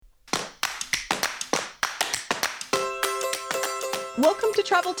Welcome to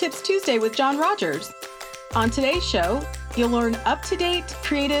Travel Tips Tuesday with John Rogers. On today's show, you'll learn up-to-date,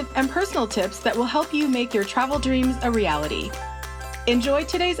 creative, and personal tips that will help you make your travel dreams a reality. Enjoy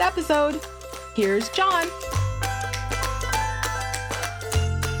today's episode. Here's John.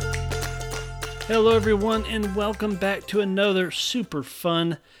 Hello everyone, and welcome back to another super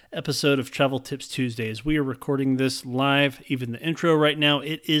fun episode of Travel Tips Tuesday. As we are recording this live, even the intro right now,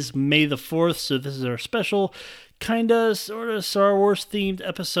 it is May the 4th, so this is our special sort of Star Wars themed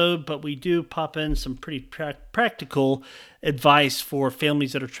episode, but we do pop in some pretty practical advice for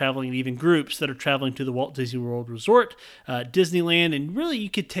families that are traveling and even groups that are traveling to the Walt Disney World Resort, Disneyland, and really you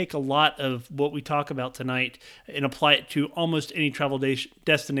could take a lot of what we talk about tonight and apply it to almost any travel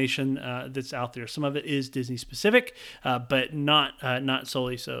destination that's out there. Some of it is Disney specific, but not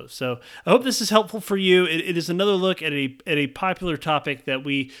solely so. So I hope this is helpful for you. It is another look at a popular topic that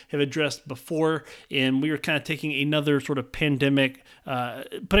we have addressed before, and we are kind of taking another sort of pandemic,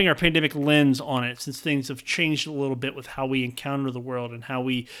 putting our pandemic lens on it, since things have changed a little bit with how we encounter the world and how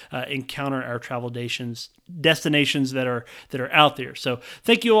we encounter our travel destinations that are out there. So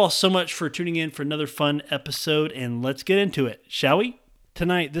thank you all so much for tuning in for another fun episode, and let's get into it, shall we?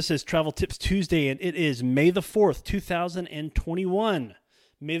 Tonight, this is Travel Tips Tuesday, and it is May the 4th, 2021.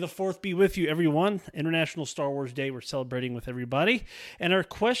 May the 4th be with you, everyone. International Star Wars Day. We're celebrating with everybody. And our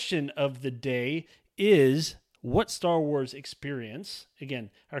question of the day is, what Star Wars experience,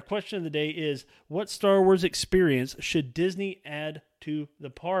 again, our question of the day is, what Star Wars experience should Disney add to the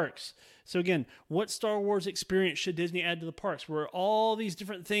parks? So again, what Star Wars experience should Disney add to the parks? Where all these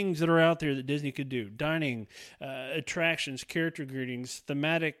different things that are out there that Disney could do: dining, attractions, character greetings,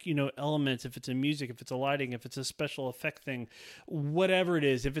 thematic, elements. If it's a music, if it's a lighting, if it's a special effect thing, whatever it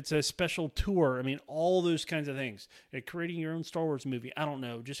is. If it's a special tour, I mean, all those kinds of things. Creating your own Star Wars movie. I don't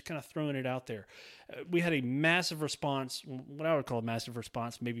know, just kind of throwing it out there. We had a massive response, what I would call a massive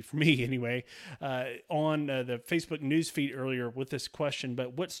response, maybe for me anyway, on the Facebook news feed earlier with this question.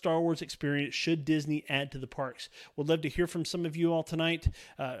 But what Star Wars experience should Disney add to the parks? Would love to hear from some of you all tonight.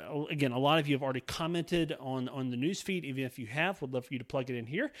 Again, a lot of you have already commented on the news feed. Even if you have, would love for you to plug it in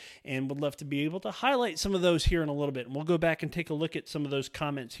here, and would love to be able to highlight some of those here in a little bit. And we'll go back and take a look at some of those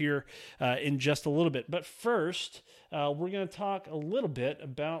comments here in just a little bit. But first, we're going to talk a little bit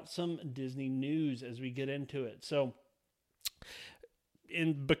about some Disney news as we get into it. So,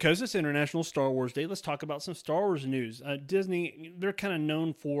 and because it's International Star Wars Day, let's talk about some Star Wars news. Disney, they're kind of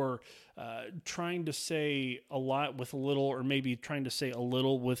known for trying to say a lot with a little, or maybe trying to say a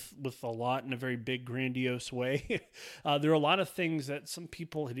little with a lot in a very big, grandiose way. There are a lot of things that some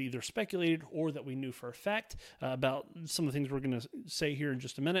people had either speculated or that we knew for a fact about some of the things we're going to say here in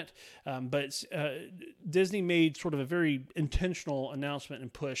just a minute. But Disney made sort of a very intentional announcement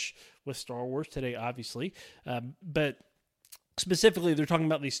and push with Star Wars today, obviously. But specifically, they're talking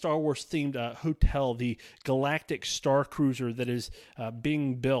about the Star Wars-themed hotel, the Galactic Star Cruiser that is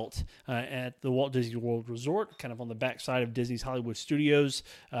being built at the Walt Disney World Resort, kind of on the backside of Disney's Hollywood Studios,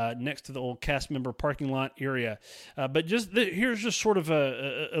 next to the old cast member parking lot area. But here's just sort of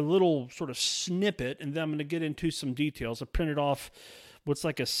a little sort of snippet, and then I'm going to get into some details. I printed off what's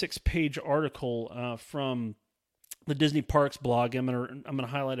like a 6-page article from the Disney Parks blog. I'm gonna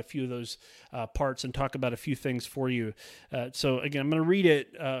highlight a few of those parts and talk about a few things for you. So again, I'm gonna read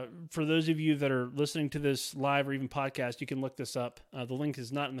it for those of you that are listening to this live or even podcast. You can look this up. The link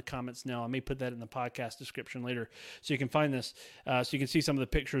is not in the comments now. I may put that in the podcast description later, so you can find this, so you can see some of the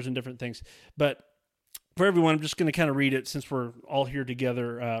pictures and different things. But for everyone, I'm just gonna kind of read it since we're all here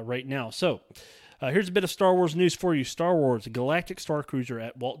together right now. So. Here's a bit of Star Wars news for you. Star Wars, a Galactic Star Cruiser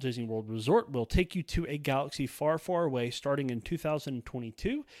at Walt Disney World Resort will take you to a galaxy far, far away starting in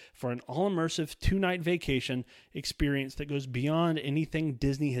 2022 for an all-immersive 2-night vacation experience that goes beyond anything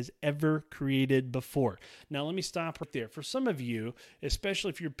Disney has ever created before. Now, let me stop right there. For some of you,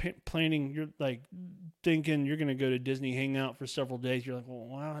 especially if you're planning, you're like thinking you're going to go to Disney, hang out for several days. You're like,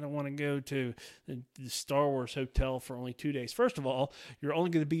 well, I don't want to go to the Star Wars hotel for only 2 days. First of all, you're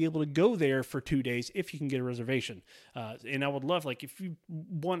only going to be able to go there for 2 days if you can get a reservation. And I would love, if you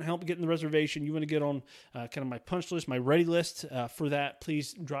want help getting the reservation, you want to get on kind of my punch list, my ready list for that,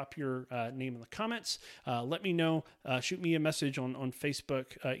 please drop your name in the comments. Let me know. Shoot me a message on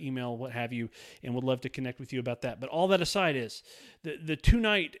Facebook, email, what have you, and would love to connect with you about that. But all that aside is the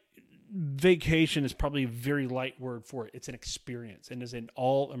 2-night vacation is probably a very light word for it. It's an experience, and is an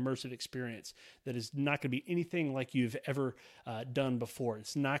all immersive experience that is not going to be anything like you've ever done before.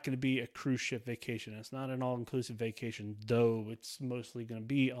 It's not going to be a cruise ship vacation. It's not an all-inclusive vacation, though it's mostly going to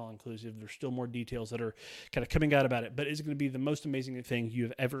be all-inclusive. There's still more details that are kind of coming out about it, but it's going to be the most amazing thing you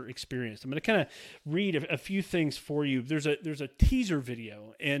have ever experienced. I'm going to kind of read a few things for you. There's a teaser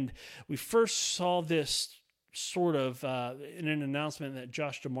video, and we first saw this sort of in an announcement that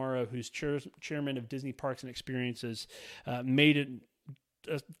Josh D'Amaro, who's chairman of Disney Parks and Experiences, made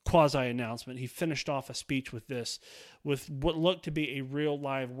a quasi-announcement. He finished off a speech with what looked to be a real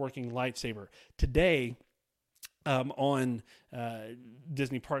live working lightsaber. Today, on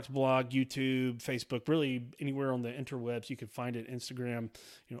Disney Parks blog, YouTube, Facebook, really anywhere on the interwebs, you can find it, Instagram,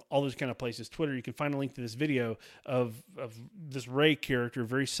 all those kind of places, Twitter, you can find a link to this video of this Rey character,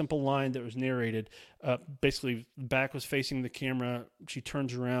 very simple line that was narrated. Basically, the back was facing the camera, she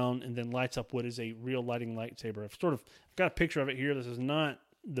turns around and then lights up what is a real lighting lightsaber. I've got a picture of it here. This is not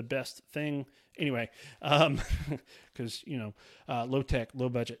the best thing anyway, because low tech, low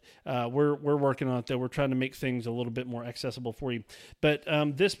budget. We're working on it though. We're trying to make things a little bit more accessible for you. But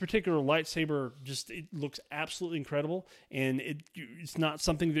this particular lightsaber it looks absolutely incredible, and it's not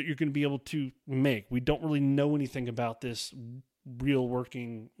something that you're going to be able to make. We don't really know anything about this real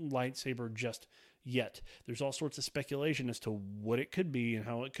working lightsaber just yet. There's all sorts of speculation as to what it could be and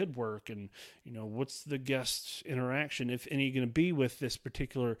how it could work, and what's the guest interaction, if any, going to be with this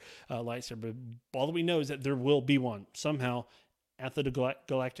particular lightsaber. All that we know is that there will be one somehow at the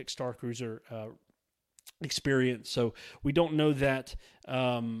Galactic Star Cruiser experience. So we don't know that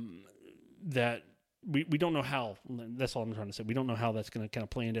we don't know how. That's all I'm trying to say. We don't know how that's going to kind of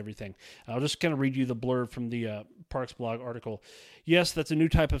play into everything. I'll just kind of read you the blurb from the Parks blog article. Yes, that's a new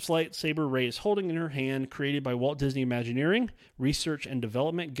type of lightsaber Rey is holding in her hand, created by Walt Disney Imagineering, Research and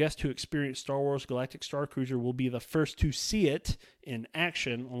Development. Guests who experience Star Wars Galactic Star Cruiser will be the first to see it in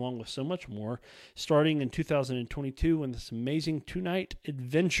action, along with so much more, starting in 2022 when this amazing 2-night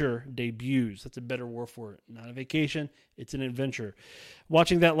adventure debuts. That's a better word for it. Not a vacation, it's an adventure.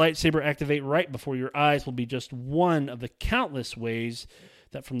 Watching that lightsaber activate right before your eyes will be just one of the countless ways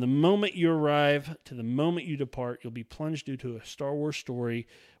that from the moment you arrive to the moment you depart, you'll be plunged into a Star Wars story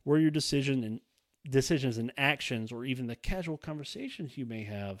where your decisions and actions, or even the casual conversations you may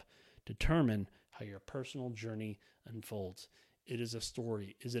have, determine how your personal journey unfolds. It is a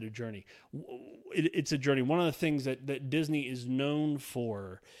story. Is it a journey? It's a journey. One of the things that Disney is known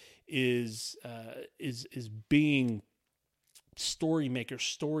for is being story makers,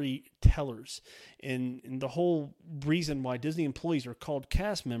 storytellers, and the whole reason why Disney employees are called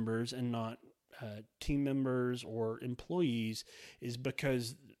cast members and not team members or employees is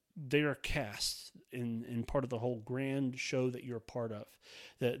because they are cast in part of the whole grand show that you're a part of.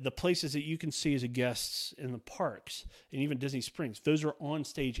 The places that you can see as a guest in the parks and even Disney Springs, those are on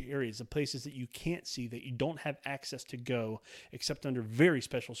stage areas. The places that you can't see, that you don't have access to go except under very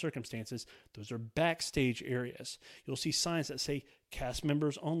special circumstances, those are backstage areas. You'll see signs that say cast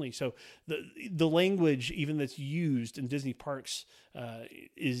members only. So the language even that's used in Disney parks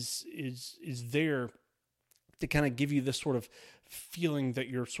is there to kind of give you this sort of feeling that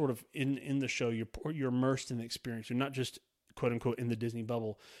you're sort of in the show, you're immersed in the experience. You're not just quote unquote in the Disney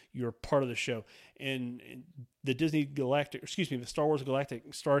bubble. You're part of the show. And the the Star Wars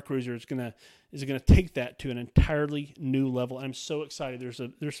Galactic Star Cruiser is gonna take that to an entirely new level. I'm so excited.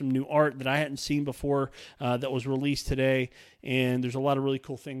 There's some new art that I hadn't seen before that was released today, and there's a lot of really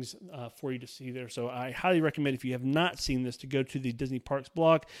cool things for you to see there. So I highly recommend, if you have not seen this, to go to the Disney Parks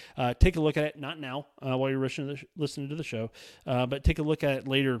blog, take a look at it. Not now while you're listening to the show, but take a look at it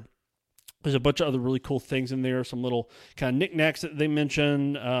later. There's a bunch of other really cool things in there, some little kind of knickknacks that they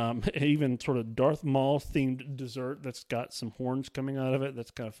mention, even sort of Darth Maul themed dessert that's got some horns coming out of it. That's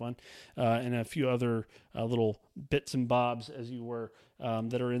kind of fun. And a few other little bits and bobs, as you were,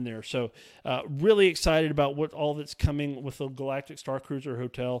 that are in there. So really excited about what all that's coming with the Galactic Star Cruiser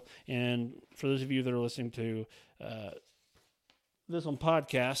Hotel. And for those of you that are listening to this on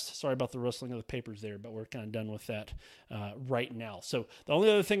podcast, sorry about the rustling of the papers there, but we're kind of done with that right now. So the only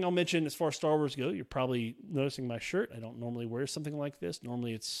other thing I'll mention as far as Star Wars go, you're probably noticing my shirt. I don't normally wear something like this.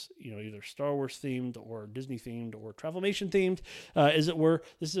 Normally it's either Star Wars themed or Disney themed or Travelmation themed, as it were.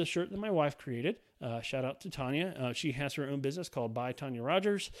 This is a shirt that my wife created. Shout out to Tanya. She has her own business called By Tanya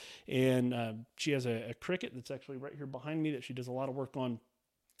Rogers, and she has a Cricut that's actually right here behind me that she does a lot of work on.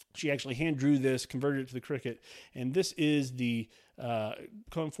 She actually hand drew this, converted it to the Cricut, and this is the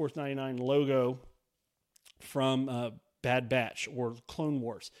Clone Force 99 logo from Bad Batch or Clone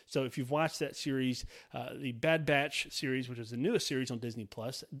Wars. So if you've watched that series, the Bad Batch series, which is the newest series on Disney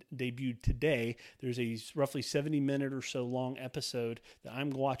Plus, debuted today. There's a roughly 70-minute or so long episode that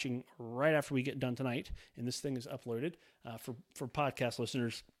I'm watching right after we get done tonight, and this thing is uploaded for podcast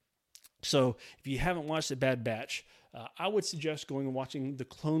listeners. So if you haven't watched the Bad Batch, I would suggest going and watching the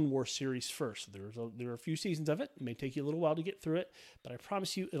Clone Wars series first. There are a few seasons of it. It may take you a little while to get through it, but I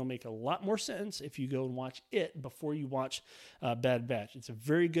promise you it'll make a lot more sense if you go and watch it before you watch Bad Batch. It's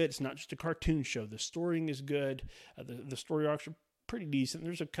it's not just a cartoon show. The storying is good. The story arcs are pretty decent.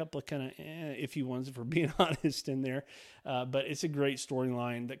 There's a couple of kind of iffy ones, if we're being honest, in there. But it's a great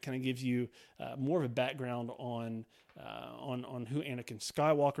storyline that kind of gives you more of a background on who Anakin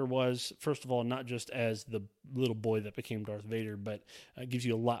Skywalker was. First of all, not just as the little boy that became Darth Vader, but gives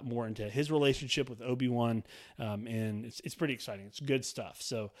you a lot more into his relationship with Obi-Wan. And it's pretty exciting. It's good stuff.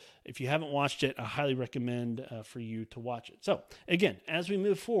 So if you haven't watched it, I highly recommend for you to watch it. So again, as we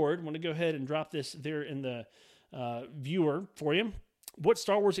move forward, I want to go ahead and drop this there in the viewer for you. What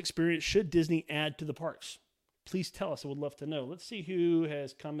Star Wars experience should Disney add to the parks? Please tell us. I would love to know. Let's see who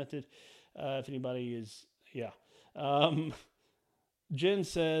has commented. If anybody is, Jen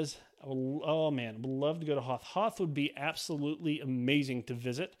says, I would love to go to Hoth. Hoth would be absolutely amazing to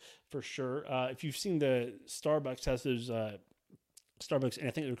visit for sure. If you've seen the Starbucks has those Starbucks, and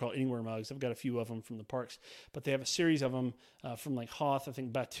I think they're called Anywhere mugs. I've got a few of them from the parks, but they have a series of them from like Hoth, I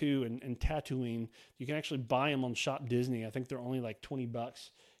think Batuu and Tatooine. You can actually buy them on Shop Disney. I think they're only like $20,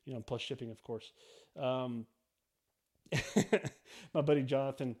 plus shipping, of course. My buddy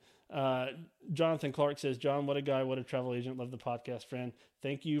Jonathan Clark says, John, what a guy, what a travel agent. Love the podcast, friend.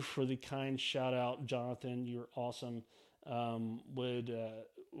 Thank you for the kind shout out, Jonathan. You're awesome.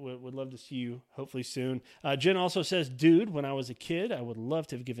 Would love to see you hopefully soon. Jen also says, dude, when I was a kid, I would love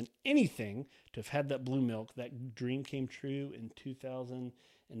to have given anything to have had that blue milk. That dream came true in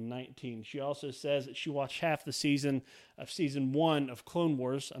 2019. She also says that she watched half the season of season 1 of Clone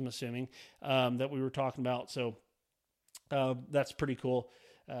Wars, I'm assuming, that we were talking about. So that's pretty cool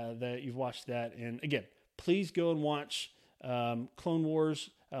that you've watched that. And again, please go and watch Clone Wars.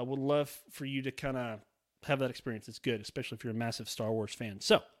 Would love for you to kind of have that experience. It's good, especially if you're a massive Star Wars fan.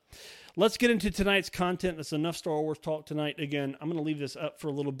 So let's get into tonight's content. That's enough Star Wars talk tonight. Again, I'm going to leave this up for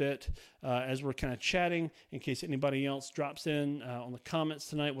a little bit as we're kind of chatting in case anybody else drops in on the comments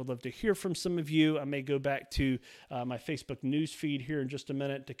tonight. We'd love to hear from some of you. I may go back to my Facebook news feed here in just a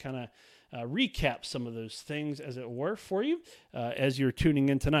minute to kind of recap some of those things, as it were, for you as you're tuning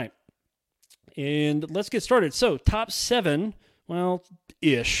in tonight. And let's get started. So top 7,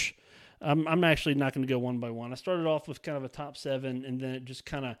 ish. I'm actually not going to go one by one. I started off with kind of a top 7, and then it just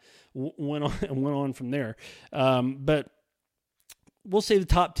kind of went on from there. But we'll say the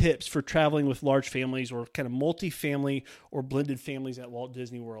top tips for traveling with large families or kind of multi-family or blended families at Walt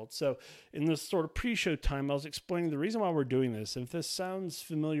Disney World. So in this sort of pre-show time, I was explaining the reason why we're doing this. If this sounds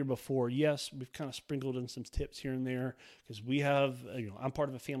familiar before, yes, we've kind of sprinkled in some tips here and there because we have, I'm part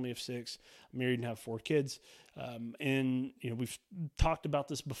of a family of 6, I'm married and have 4 kids. And we've talked about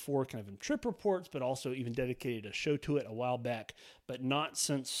this before kind of in trip reports, but also even dedicated a show to it a while back, but not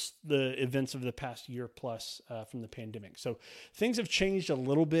since the events of the past year plus from the pandemic. So things have changed a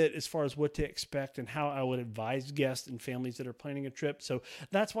little bit as far as what to expect and how I would advise guests and families that are planning a trip. So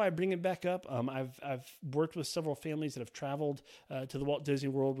that's why I bring it back up. I've worked with several families that have traveled to the Walt Disney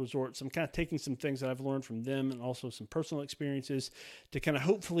World Resort. So I'm kind of taking some things that I've learned from them and also some personal experiences to kind of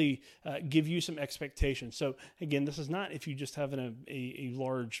hopefully give you some expectations. So again, this is not if you just have a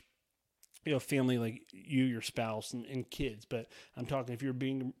large family like you, your spouse, and kids. But I'm talking if you're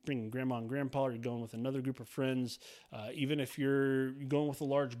bringing grandma and grandpa, or you're going with another group of friends, even if you're going with a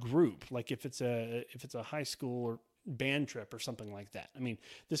large group, like if it's a high school or band trip or something like that. I mean,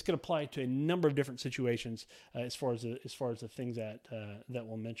 this could apply to a number of different situations as far as the things that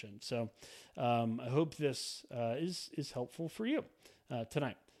we'll mention. So I hope this is helpful for you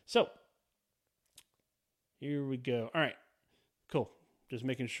tonight. So here we go. All right, cool. Just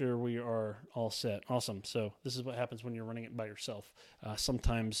making sure we are all set. Awesome. So this is what happens when you're running it by yourself.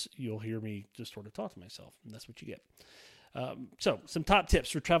 Sometimes you'll hear me just sort of talk to myself, and that's what you get. So some top tips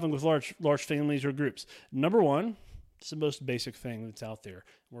for traveling with large families or groups. Number 1, it's the most basic thing that's out there.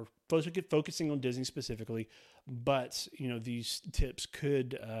 We're focusing on Disney specifically, but these tips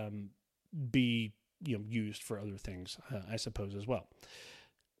could be used for other things, I suppose, as well.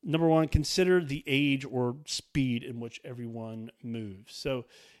 Number 1, consider the age or speed in which everyone moves. So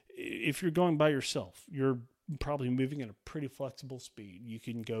if you're going by yourself, you're probably moving at a pretty flexible speed. You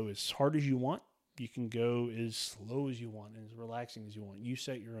can go as hard as you want. You can go as slow as you want and as relaxing as you want. You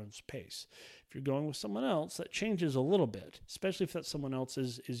set your own pace. If you're going with someone else, that changes a little bit, especially if that someone else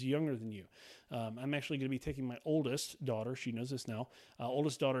is younger than you. I'm actually going to be taking my oldest daughter, she knows this now,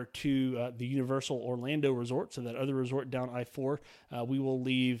 oldest daughter to the Universal Orlando Resort, so that other resort down I-4. We will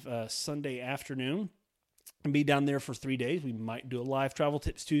leave Sunday afternoon and be down there for 3 days. We might do a live Travel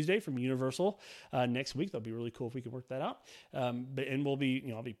Tips Tuesday from Universal next week. That'll be really cool if we can work that out. And we'll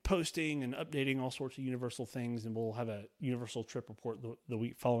be, I'll be posting and updating all sorts of Universal things, and we'll have a Universal trip report the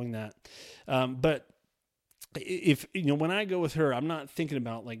week following that. But if when I go with her, I'm not thinking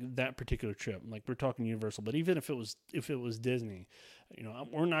about like that particular trip. Like we're talking Universal, but even if it was Disney,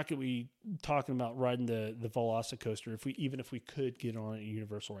 we're not going to be talking about riding the Velocicoaster if we could get on at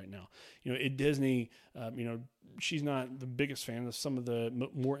Universal right now. At Disney, she's not the biggest fan of some of the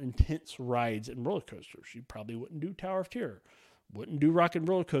more intense rides and roller coasters. She probably wouldn't do Tower of Terror, wouldn't do Rock and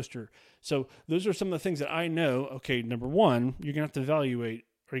Roller Coaster. So those are some of the things that I know. Okay, number one, you're going to have to evaluate: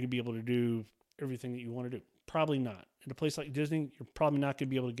 are you going to be able to do everything that you want to do? Probably not. In a place like Disney, you're probably not going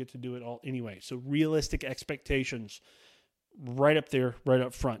to be able to get to do it all anyway. So realistic expectations right up there, right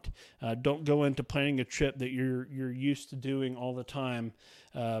up front. Don't go into planning a trip that you're used to doing all the time,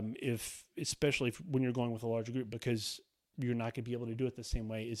 especially when you're going with a larger group, because you're not going to be able to do it the same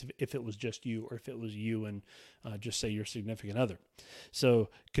way as if it was just you, or if it was you and just say your significant other. So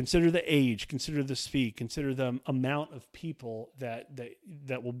consider the age, consider the speed, consider the amount of people that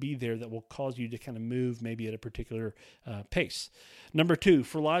will be there that will cause you to kind of move maybe at a particular pace. Number two,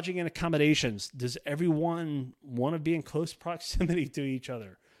 for lodging and accommodations, does everyone want to be in close proximity to each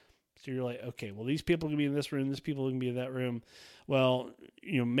other? So you're like, okay, well, these people are going to be in this room, these people are going to be in that room. Well,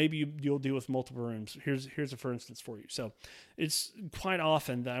 maybe you'll deal with multiple rooms. Here's a for instance for you. So it's quite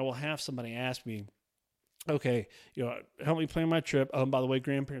often that I will have somebody ask me, okay, help me plan my trip. Oh, by the way,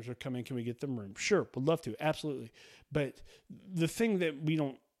 grandparents are coming. Can we get them room? Sure, would love to. Absolutely. But the thing that we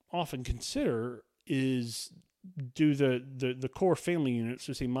don't often consider is, do the core family units,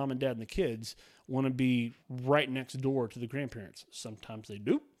 so say mom and dad and the kids, want to be right next door to the grandparents? Sometimes they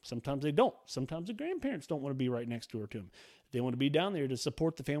do. Sometimes they don't. Sometimes the grandparents don't want to be right next door to them. They want to be down there to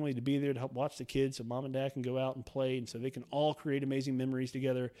support the family, to be there to help watch the kids so mom and dad can go out and play, and so they can all create amazing memories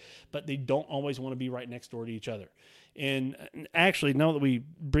together, but they don't always want to be right next door to each other. And actually, now that we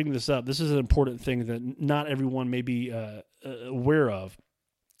bring this up, this is an important thing that not everyone may be aware of,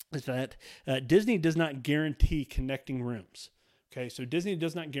 is that Disney does not guarantee connecting rooms. Okay, so Disney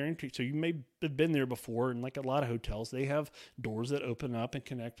does not guarantee. So you may have been there before, and like a lot of hotels, they have doors that open up and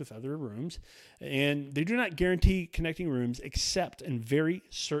connect with other rooms, and they do not guarantee connecting rooms except in very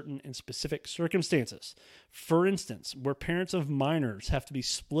certain and specific circumstances. For instance, where parents of minors have to be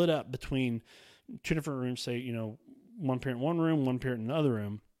split up between two different rooms, say, one parent in one room, one parent in another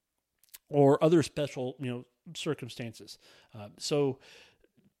room, or other special, circumstances. So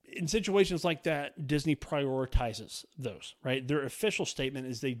in situations like that, Disney prioritizes those, right? Their official statement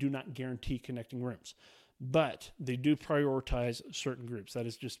is they do not guarantee connecting rooms, but they do prioritize certain groups. That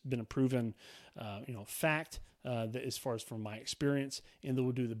has just been a proven, fact, that as far as from my experience, and they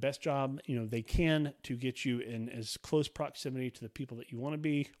will do the best job, they can to get you in as close proximity to the people that you want to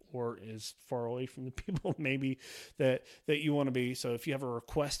be, or as far away from the people maybe that you want to be. So if you have a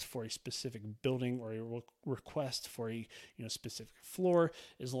request for a specific building, or a request for a specific floor,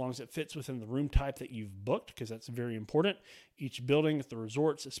 as long as it fits within the room type that you've booked, because that's very important. Each building at the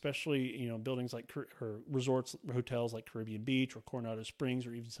resorts, especially buildings like or resorts, hotels like Caribbean Beach or Coronado Springs,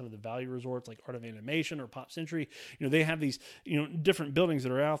 or even some of the value resorts like Art of Animation or Pop Century, they have these different buildings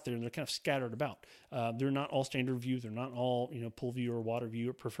that are out there, and they're kind of scattered about. They're not all standard view. They're not all pool view or water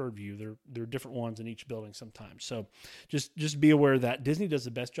view or preferred view. They're different ones in each building sometimes. So just be aware of that. Disney does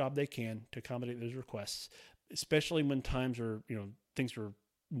the best job they can to accommodate those requests, especially when times are things are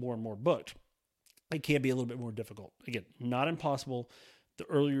more and more booked. It can be a little bit more difficult. Again, not impossible. The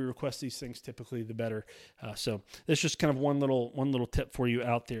earlier you request these things, typically the better. So that's just kind of one little tip for you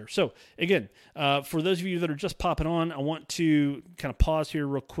out there. So again, for those of you that are just popping on, I want to kind of pause here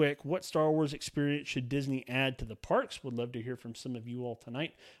real quick. What Star Wars experience should Disney add to the parks? Would love to hear from some of you all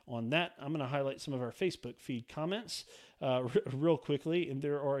tonight on that. I'm going to highlight some of our Facebook feed comments real quickly, and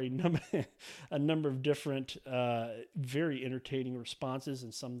there are a number of different very entertaining responses,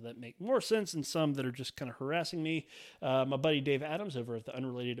 and some that make more sense and some that are just kind of harassing me. My buddy Dave Adams over at the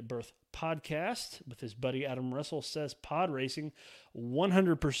Unrelated at Birth podcast with his buddy Adam Russell says pod racing,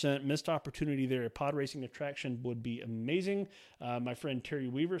 100% missed opportunity there. A pod racing attraction would be amazing. My friend Terry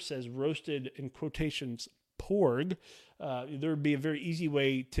Weaver says roasted, in quotations, porg. There would be a very easy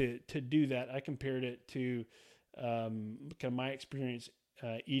way to do that. I compared it to kind of my experience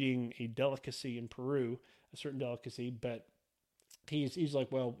eating a delicacy in Peru, a certain delicacy, but he's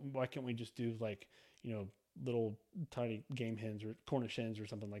like, well, why can't we just do like, little tiny game hens or Cornish hens or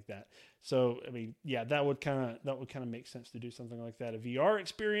something like that? So, I mean, yeah, that would kind of make sense to do something like that. A VR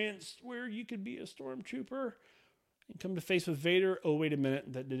experience where you could be a stormtrooper and come to face with Vader. Oh, wait a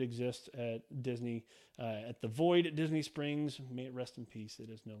minute. That did exist at Disney, at the Void at Disney Springs. May it rest in peace. It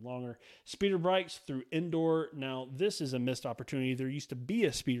is no longer. Speeder bikes through Indoor. Now, this is a missed opportunity. There used to be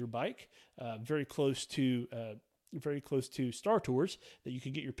a speeder bike very close to Star Tours that you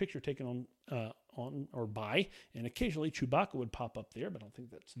could get your picture taken on or by, and occasionally Chewbacca would pop up there, but I don't think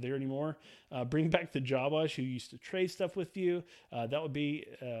that's there anymore. Bring back the Jawas who used to trade stuff with you. That would be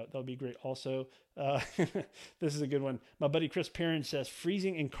great. Also, this is a good one. My buddy Chris Perrin says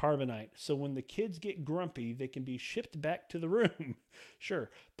freezing and carbonite. So when the kids get grumpy, they can be shipped back to the room. Sure,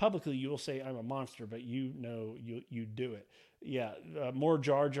 publicly you will say I'm a monster, but you do it. Yeah, more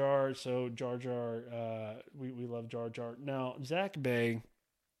Jar Jar. So Jar Jar, we love Jar Jar. Now Zach Bay.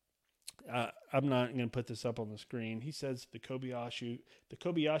 I'm not going to put this up on the screen. He says the Kobayashi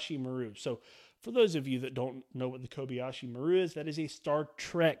Maru. So for those of you that don't know what the Kobayashi Maru is, that is a Star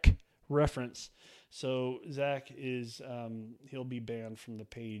Trek reference. So Zach is, he'll be banned from the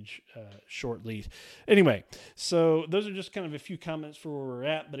page shortly. Anyway, so those are just kind of a few comments for where we're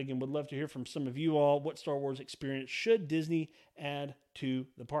at. But again, would love to hear from some of you all. What Star Wars experience should Disney add to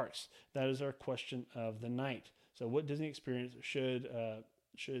the parks? That is our question of the night. So what Disney experience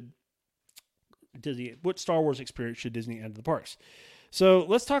what Star Wars experience should Disney add to the parks? So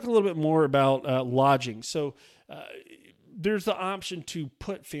let's talk a little bit more about lodging. So there's the option to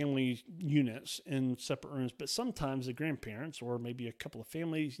put family units in separate rooms, but sometimes the grandparents or maybe a couple of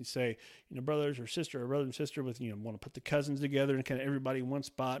families, you say, brothers or sister or brother and sister with, want to put the cousins together and kind of everybody in one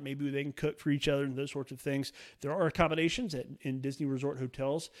spot. Maybe they can cook for each other and those sorts of things. There are accommodations in Disney Resort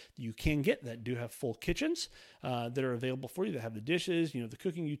hotels that you can get that do have full kitchens that are available for you, that have the dishes, the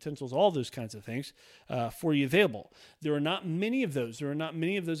cooking utensils, all those kinds of things for you available. There are not many of those. There are not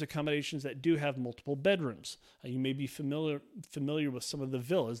many of those accommodations that do have multiple bedrooms. You may be familiar with some of the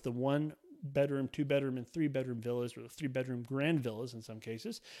villas, the 1-bedroom, 2-bedroom, and 3-bedroom villas, or the 3-bedroom grand villas in some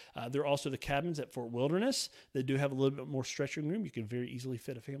cases. There are also the cabins at Fort Wilderness that do have a little bit more stretching room. You can very easily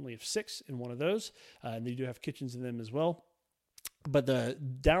fit a family of 6 in one of those, and they do have kitchens in them as well. But the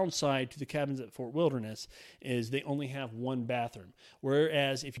downside to the cabins at Fort Wilderness is they only have 1 bathroom.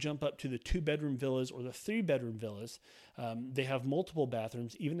 Whereas if you jump up to the 2-bedroom villas or the 3-bedroom villas, they have multiple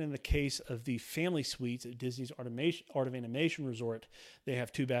bathrooms. Even in the case of the family suites at Disney's Art of Animation Resort, they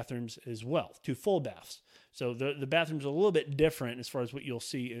have 2 bathrooms as well, 2 full baths. So the bathrooms are a little bit different as far as what you'll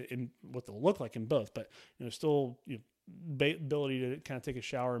see in what they'll look like in both, but still ability to kind of take a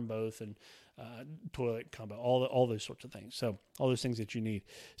shower in both, and toilet combo, all those sorts of things. So all those things that you need.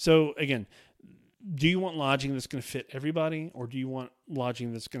 So again, do you want lodging that's going to fit everybody, or do you want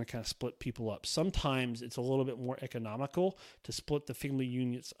lodging that's going to kind of split people up? Sometimes it's a little bit more economical to split the family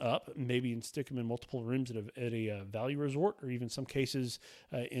units up, maybe and stick them in multiple rooms at a value resort, or even some cases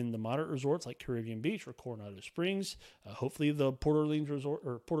in the moderate resorts like Caribbean Beach or Coronado Springs. Hopefully the Port Orleans Resort,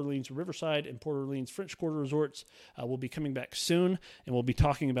 or Port Orleans Riverside and Port Orleans French Quarter resorts will be coming back soon, and we'll be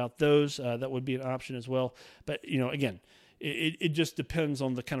talking about those. That would be an option as well. But again, it just depends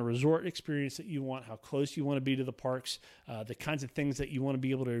on the kind of resort experience that you want, how close you want to be to the parks, the kinds of things that you want to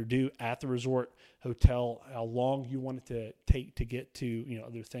be able to do at the resort hotel, how long you want it to take to get to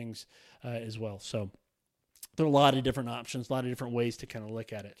other things as well. So there are a lot of different options, a lot of different ways to kind of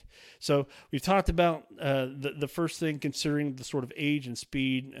look at it. So we've talked about the first thing, considering the sort of age and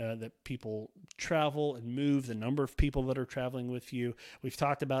speed that people travel and move, the number of people that are traveling with you. We've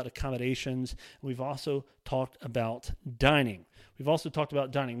talked about accommodations. We've also talked about dining.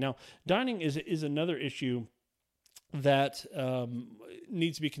 Now, dining is another issue that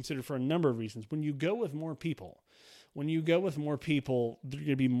needs to be considered for a number of reasons. When you go with more people, there are going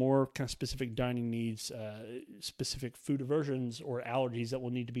to be more kind of specific dining needs, specific food aversions or allergies that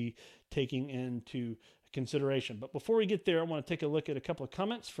will need to be taken into consideration. But before we get there, I want to take a look at a couple of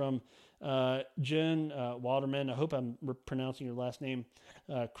comments from Jen Wilderman. I hope I'm pronouncing your last name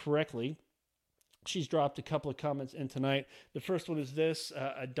correctly. She's dropped a couple of comments in tonight. The first one is this: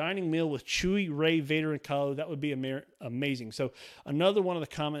 a dining meal with Chewie, Rey, Vader, and Kylo. That would be amazing. So another one of the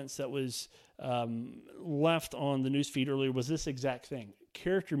comments that was left on the newsfeed earlier was this exact thing.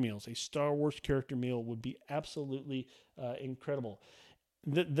 Character meals, a Star Wars character meal would be absolutely incredible.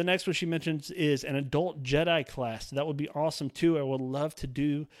 The next one she mentions is an adult Jedi class. That would be awesome too. I would love to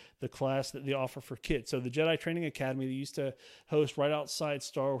do the class that they offer for kids. So the Jedi Training Academy they used to host right outside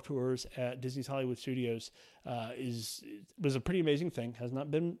Star Tours at Disney's Hollywood Studios was a pretty amazing thing. Has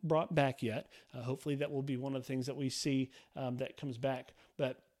not been brought back yet. Hopefully that will be one of the things that we see that comes back.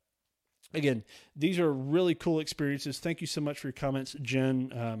 But again, these are really cool experiences. Thank you so much for your comments,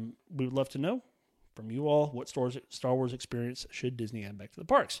 Jen. We would love to know from you all, what Star Wars experience should Disney add back to the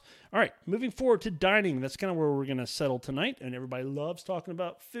parks? All right, moving forward to dining. That's kind of where we're going to settle tonight, and everybody loves talking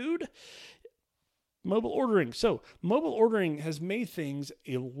about food. Mobile ordering. So mobile ordering has made things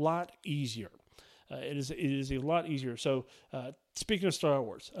a lot easier. It is a lot easier. So speaking of Star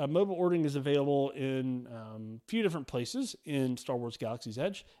Wars, mobile ordering is available in a few different places in Star Wars Galaxy's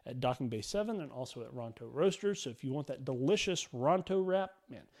Edge, at Docking Bay 7, and also at Ronto Roasters. So if you want that delicious Ronto wrap,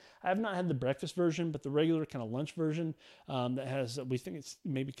 man, I have not had the breakfast version, but the regular kind of lunch version that has, we think it's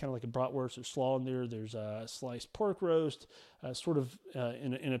maybe kind of like a bratwurst or slaw in there. There's a sliced pork roast,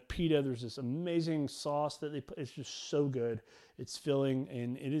 in a pita. There's this amazing sauce that they put. It's just so good. It's filling,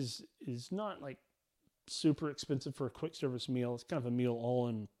 and it is not like super expensive for a quick service meal. It's kind of a meal all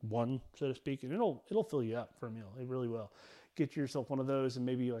in one, so to speak, and it'll fill you up for a meal. It really will. Get yourself one of those and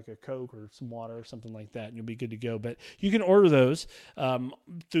maybe like a Coke or some water or something like that, and you'll be good to go. But you can order those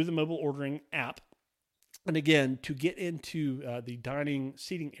through the mobile ordering app. And again, to get into the dining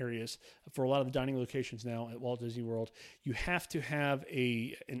seating areas for a lot of the dining locations now at Walt Disney World, you have to have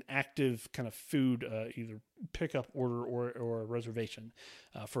an active kind of food, either pickup order or a reservation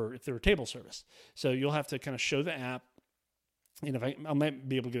if they're a table service. So you'll have to kind of show the app. And if I might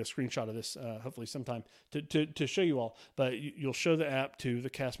be able to get a screenshot of this, hopefully sometime to show you all. But you'll show the app to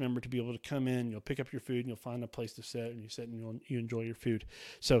the cast member to be able to come in. You'll pick up your food and you'll find a place to sit, and you sit and you enjoy your food.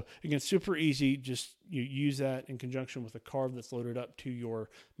 So again, super easy. Just you use that in conjunction with a card that's loaded up to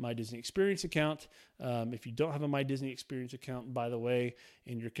your My Disney Experience account. If you don't have a My Disney Experience account, by the way,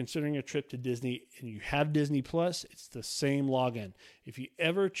 and you're considering a trip to Disney and you have Disney Plus, it's the same login. If you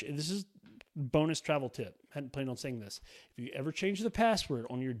ever, this is bonus travel tip. Hadn't planned on saying this. If you ever change the password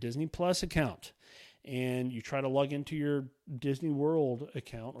on your Disney Plus account and you try to log into your Disney World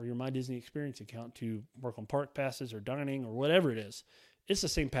account or your My Disney Experience account to work on park passes or dining or whatever it is, it's the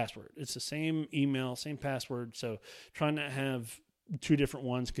same password. It's the same email, same password. So try not to have two different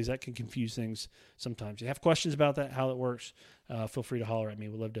ones because that can confuse things sometimes. If you have questions about that, how it works, feel free to holler at me.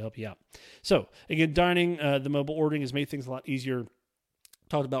 We'd love to help you out. So again, dining, the mobile ordering has made things a lot easier.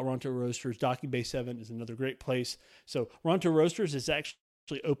 Talked about Ronto Roasters. Docking Bay 7 is another great place. So Ronto Roasters is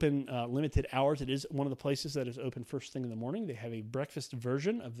actually open limited hours. It is one of the places that is open first thing in the morning. They have a breakfast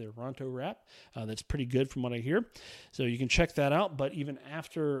version of their Ronto wrap that's pretty good from what I hear. So you can check that out. But even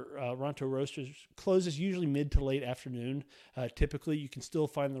after Ronto Roasters closes, usually mid to late afternoon, typically you can still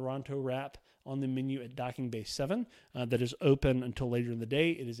find the Ronto wrap on the menu at Docking Bay 7 that is open until later in the day.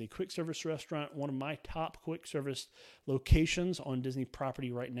 It is a quick service restaurant, one of my top quick service locations on Disney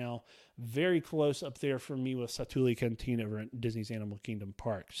property right now. Very close up there for me with Satuli Canteen over at Disney's Animal Kingdom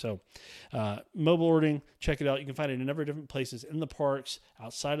Park. So mobile ordering, check it out. You can find it in a number of different places in the parks,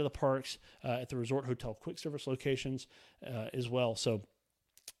 outside of the parks, at the resort hotel quick service locations as well. So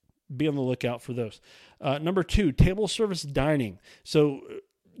be on the lookout for those. Number 2, table service dining. So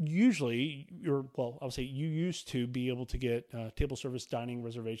usually you used to be able to get table service dining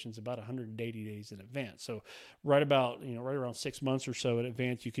reservations about 180 days in advance. So right around 6 months or so in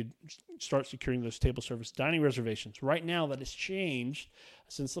advance, you could start securing those table service dining reservations. Right now that has changed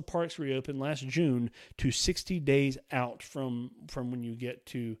since the parks reopened last June to 60 days out from when you get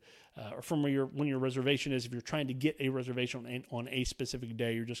to or from when your reservation is. If you're trying to get a reservation on a specific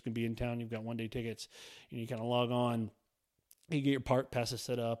day, you're just going to be in town, you've got 1 day tickets, and you kind of log on, you get your park passes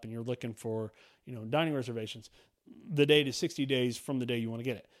set up, and you're looking for, dining reservations. The date is 60 days from the day you want to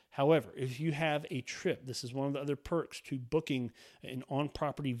get it. However, if you have a trip, this is one of the other perks to booking an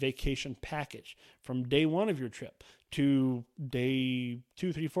on-property vacation package from day 1 of your trip to day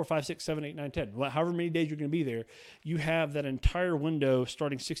 2, 3, 4, 5, 6, 7, 8, 9, 10, however many days you're going to be there, you have that entire window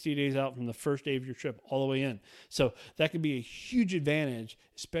starting 60 days out from the first day of your trip all the way in. So that could be a huge advantage,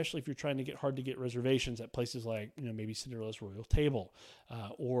 especially if you're trying to get hard to get reservations at places like, maybe Cinderella's Royal Table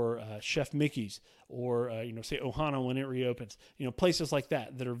or Chef Mickey's or, say Ohana when it reopens, places like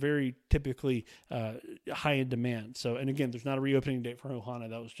that are very typically high in demand. So, and again, there's not a reopening date for Ohana.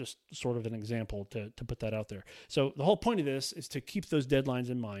 That was just sort of an example to put that out there. So the whole point of this is to keep those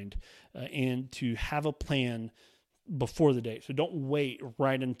deadlines in mind and to have a plan before the date. So don't wait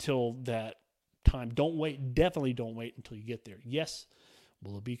right until that time. Definitely don't wait until you get there. Yes,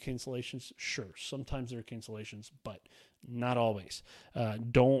 Will there be cancellations? Sure. Sometimes there are cancellations, but not always.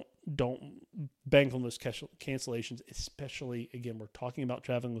 Don't bank on those cancellations, especially, again, we're talking about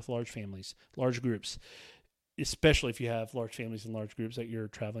traveling with large families, large groups, especially if you have large families and large groups that you're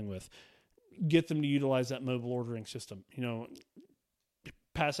traveling with. Get them to utilize that mobile ordering system.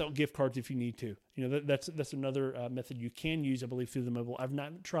 Pass out gift cards if you need to. That's another method you can use, I believe, through the mobile. I've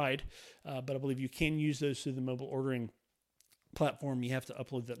not tried, but I believe you can use those through the mobile ordering platform. You have to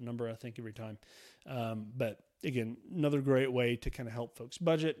upload that number, I think, every time. But again, another great way to kind of help folks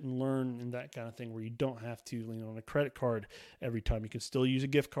budget and learn and that kind of thing, where you don't have to lean on a credit card every time. You can still use a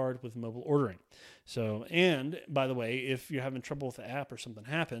gift card with mobile ordering. So, and by the way, if you're having trouble with the app or something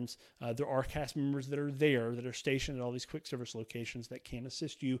happens, there are cast members that are stationed at all these quick service locations that can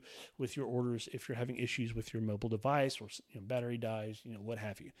assist you with your orders if you're having issues with your mobile device or battery dies, what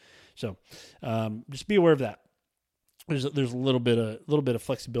have you. So just be aware of that. There's a little bit of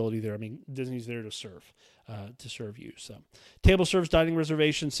flexibility there. I mean, Disney's there to serve you. So, table service dining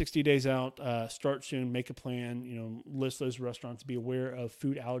reservations 60 days out. Start soon. Make a plan. List those restaurants. Be aware of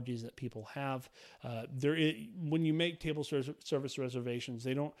food allergies that people have. When you make table service reservations,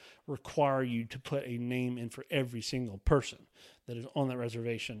 they don't require you to put a name in for every single person that is on that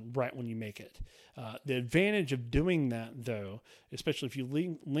reservation right when you make it. The advantage of doing that, though, especially if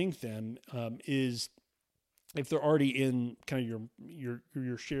you link them, is if they're already in kind of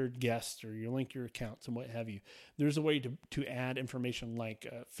your shared guests or your link your accounts and what have you, there's a way to add information like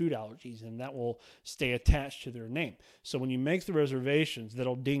food allergies, and that will stay attached to their name. So when you make the reservations,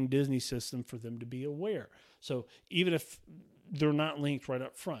 that'll ding Disney system for them to be aware. So even if they're not linked right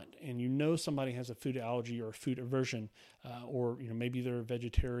up front, and somebody has a food allergy or a food aversion, or maybe they're a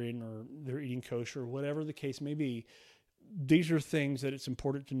vegetarian or they're eating kosher, whatever the case may be, these are things that it's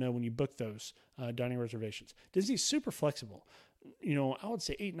important to know when you book those dining reservations. Disney's super flexible. I would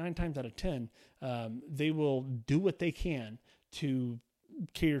say 8-9 times out of 10, they will do what they can to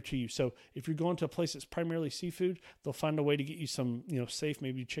cater to you. So if you're going to a place that's primarily seafood, they'll find a way to get you some, safe,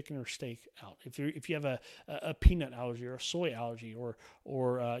 maybe chicken or steak out. If you have a peanut allergy or a soy allergy or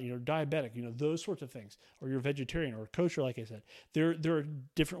diabetic, those sorts of things, or you're vegetarian or kosher, like I said, there are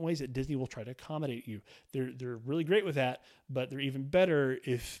different ways that Disney will try to accommodate you. They're really great with that, but they're even better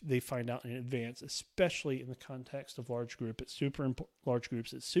if they find out in advance, especially in the context of large groups. It's super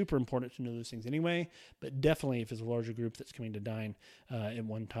important to know those things anyway, but definitely if it's a larger group that's coming to dine at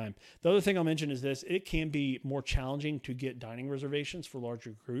one time. The other thing I'll mention is this: it can be more challenging to get dining reservations for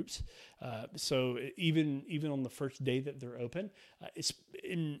larger groups. So even on the first day that they're open,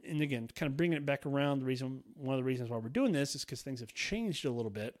 and again, kind of bringing it back around, one of the reasons why we're doing this is because things have changed a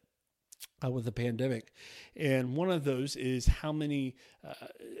little bit with the pandemic, and one of those is how many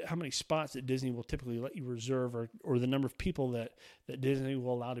spots that Disney will typically let you reserve, or the number of people that Disney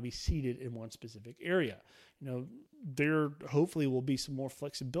will allow to be seated in one specific area. There hopefully will be some more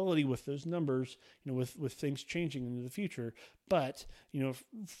flexibility with those numbers, with things changing into the future. But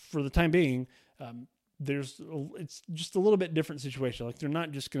for the time being, it's just a little bit different situation. Like, they're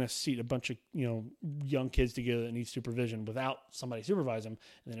not just going to seat a bunch of, young kids together that need supervision without somebody supervise them,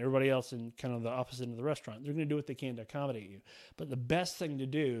 and then everybody else in kind of the opposite end of the restaurant. They're going to do what they can to accommodate you. But the best thing to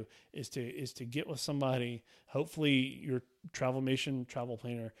do is to get with somebody, hopefully your travel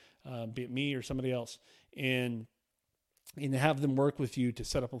planner, be it me or somebody else, and have them work with you to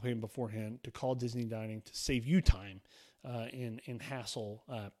set up a plan beforehand, to call Disney Dining, to save you time and hassle,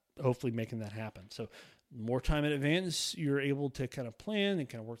 hopefully making that happen. So more time in advance, you're able to kind of plan and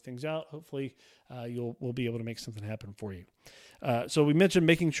kind of work things out. Hopefully we'll be able to make something happen for you. So we mentioned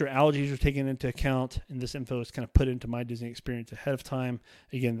making sure allergies are taken into account, and this info is kind of put into My Disney Experience ahead of time.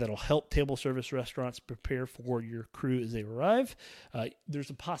 Again, that'll help table service restaurants prepare for your crew as they arrive. There's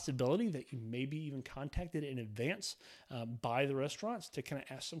a possibility that you may be even contacted in advance by the restaurants to kind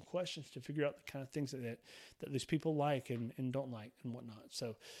of ask some questions to figure out the kind of things that these people like and don't like and whatnot.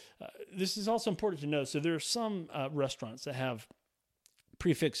 So this is also important to know. So there are some restaurants that have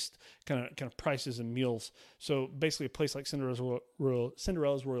prefixed kind of prices and meals. So basically, a place like Cinderella's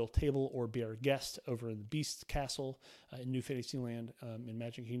Royal Table or Be Our Guest over in the Beast Castle in New Fantasyland in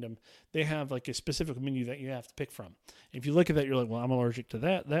Magic Kingdom, they have like a specific menu that you have to pick from. If you look at that, you're like, well, I'm allergic to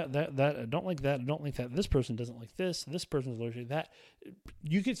that. I don't like that. I don't like that. This person doesn't like this. This person's allergic to that.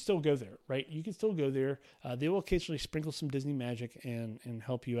 You could still go there, right? You can still go there. They will occasionally sprinkle some Disney magic and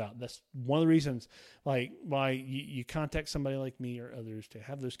help you out. That's one of the reasons like why you contact somebody like me or others to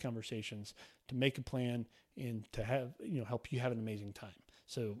have those conversations, to make a plan, and to have help you have an amazing time.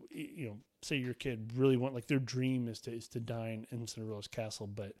 So say your kid really their dream is to dine in Cinderella's castle,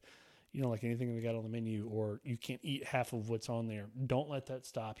 but you don't like anything they got on the menu, or you can't eat half of what's on there, don't let that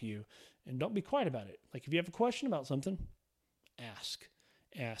stop you, and don't be quiet about it. Like if you have a question about something, ask,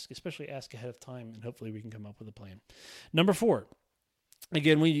 especially ask ahead of time, and hopefully we can come up with a plan. Number 4.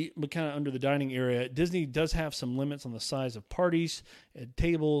 Again, we kind of under the dining area, Disney does have some limits on the size of parties and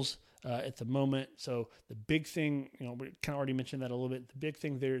tables at the moment. So the big thing, we kind of already mentioned that a little bit. The big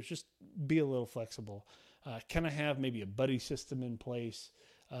thing there is just be a little flexible. Kind of have maybe a buddy system in place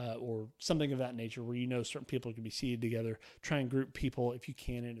or something of that nature where certain people are going to be seated together. Try and group people if you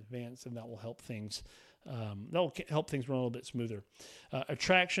can in advance, and that will help things. Run a little bit smoother.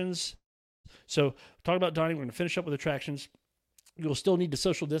 Attractions. So talk about dining. We're going to finish up with attractions. You'll still need to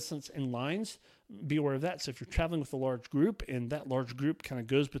social distance in lines. Be aware of that. So if you're traveling with a large group and that large group kind of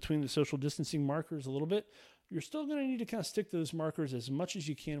goes between the social distancing markers a little bit, you're still going to need to kind of stick to those markers as much as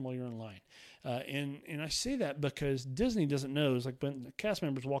you can while you're in line. And I say that because Disney doesn't know. It's like when the cast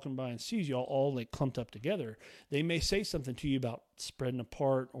member's walking by and sees you all like clumped up together, they may say something to you about spreading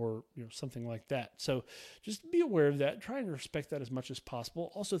apart or something like that. So just be aware of that. Try and respect that as much as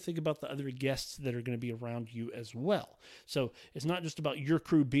possible. Also think about the other guests that are going to be around you as well. So it's not just about your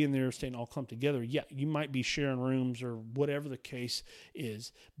crew being there, staying all clumped together. Yeah, you might be sharing rooms or whatever the case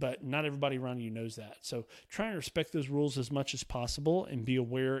is, but not everybody around you knows that. So try and respect those rules as much as possible and be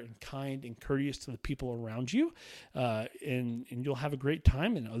aware and kind and courteous to the people around you. And you'll have a great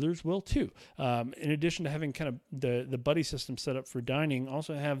time, and others will too. In addition to having kind of the buddy system set up for dining,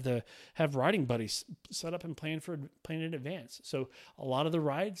 also have riding buddies set up and plan in advance. So a lot of the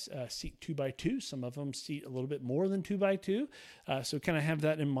rides seat 2x2. Some of them seat a little bit more than 2x2. So kind of have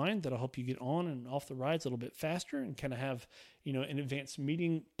that in mind. That'll help you get on and off the rides a little bit faster, and kind of have an advanced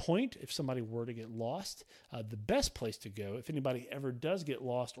meeting point if somebody were to get lost. The best place to go if anybody ever does get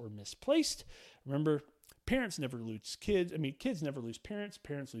lost or misplaced, remember, parents never lose kids. Kids never lose parents.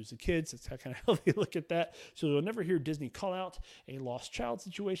 Parents lose the kids. That's how they look at that. So you'll never hear Disney call out a lost child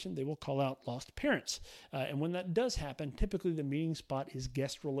situation. They will call out lost parents. And when that does happen, typically the meeting spot is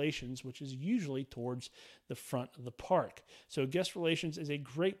guest relations, which is usually towards the front of the park. So guest relations is a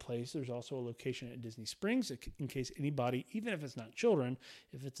great place. There's also a location at Disney Springs in case anybody, even if it's not children,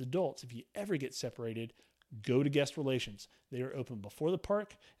 if it's adults, if you ever get separated, go to guest relations. They are open before the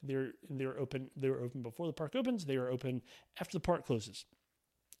park. They're open before the park opens. They are open after the park closes.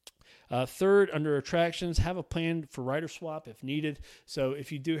 Third, under attractions, have a plan for rider swap if needed. So if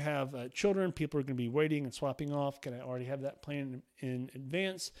you do have children, people are going to be waiting and swapping off. Can I already have that plan in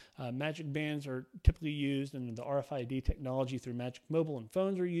advance? Magic bands are typically used, and the RFID technology through Magic Mobile and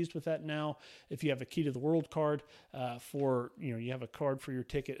phones are used with that now. If you have a Key to the World card you have a card for your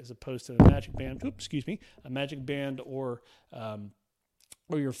ticket as opposed to a Magic Band. A Magic Band or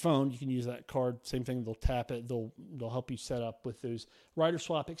your phone, you can use that card. Same thing, they'll tap it. They'll help you set up with those rider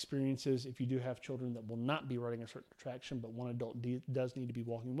swap experiences if you do have children that will not be riding a certain attraction, but one adult does need to be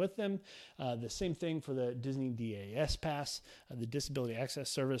walking with them. The same thing for the Disney DAS Pass, the Disability Access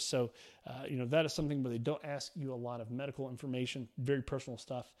Service. So, that is something where they don't ask you a lot of medical information, very personal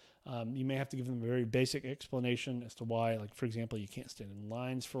stuff. You may have to give them a very basic explanation as to why, like, for example, you can't stand in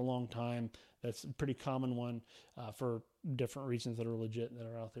lines for a long time. That's a pretty common one for different reasons that are legit that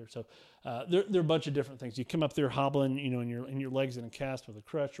are out there. So there are a bunch of different things. You come up there hobbling, and your legs in a cast with a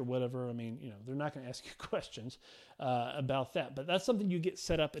crutch or whatever. They're not going to ask you questions about that. But that's something you get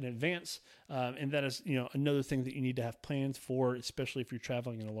set up in advance, and that is another thing that you need to have plans for, especially if you're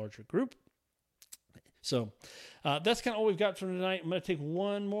traveling in a larger group. So that's kind of all we've got for tonight. I'm going to take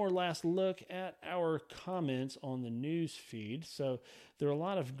one more last look at our comments on the news feed. So there are a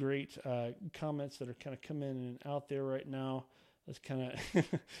lot of great comments that are kind of coming in and out there right now. That's kind of,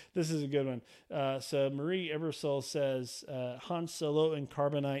 this is a good one. So Marie Ebersol says, Han Solo and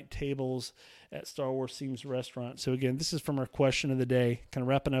Carbonite tables at Star Wars Themes Restaurant. So again, this is from our question of the day, kind of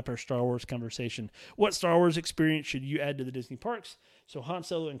wrapping up our Star Wars conversation. What Star Wars experience should you add to the Disney parks? So Han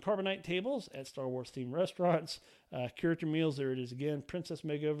Solo and Carbonite tables at Star Wars themed restaurants. Curator meals, there it is again. Princess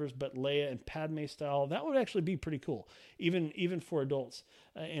makeovers, but Leia and Padme style. That would actually be pretty cool, even for adults.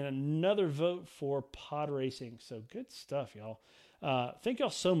 And another vote for pod racing. So good stuff, y'all. Thank y'all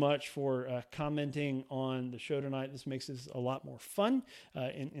so much for commenting on the show tonight. This makes this a lot more fun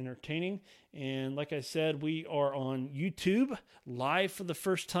and entertaining. And like I said, we are on YouTube live for the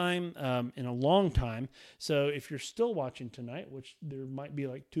first time in a long time. So if you're still watching tonight, which there might be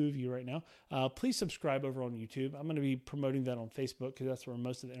like 2 of you right now, please subscribe over on YouTube. I'm going to be promoting that on Facebook because that's where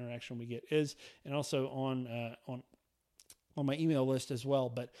most of the interaction we get is, and also on on my email list as well.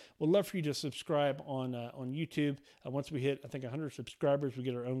 But we'd love for you to subscribe on YouTube. Once we hit, I think, 100 subscribers, we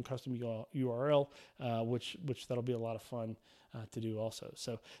get our own custom URL, which that'll be a lot of fun to do also.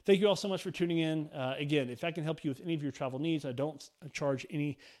 So thank you all so much for tuning in. Again, if I can help you with any of your travel needs, I don't charge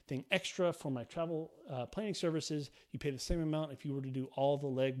anything extra for my travel planning services. You pay the same amount if you were to do all the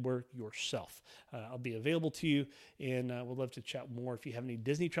legwork yourself. I'll be available to you, and we'd love to chat more. If you have any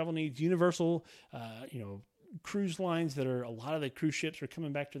Disney travel needs, Universal, cruise lines a lot of the cruise ships are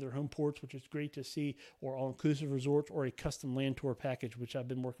coming back to their home ports, which is great to see, or all-inclusive resorts, or a custom land tour package, which I've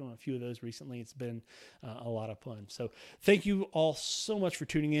been working on a few of those recently. It's been a lot of fun. So thank you all so much for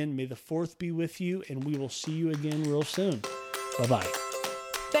tuning in. May the 4th be with you, and we will see you again real soon. Bye-bye.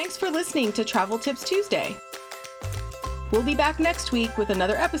 Thanks for listening to Travel Tips Tuesday. We'll be back next week with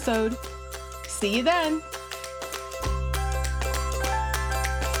another episode. See you then.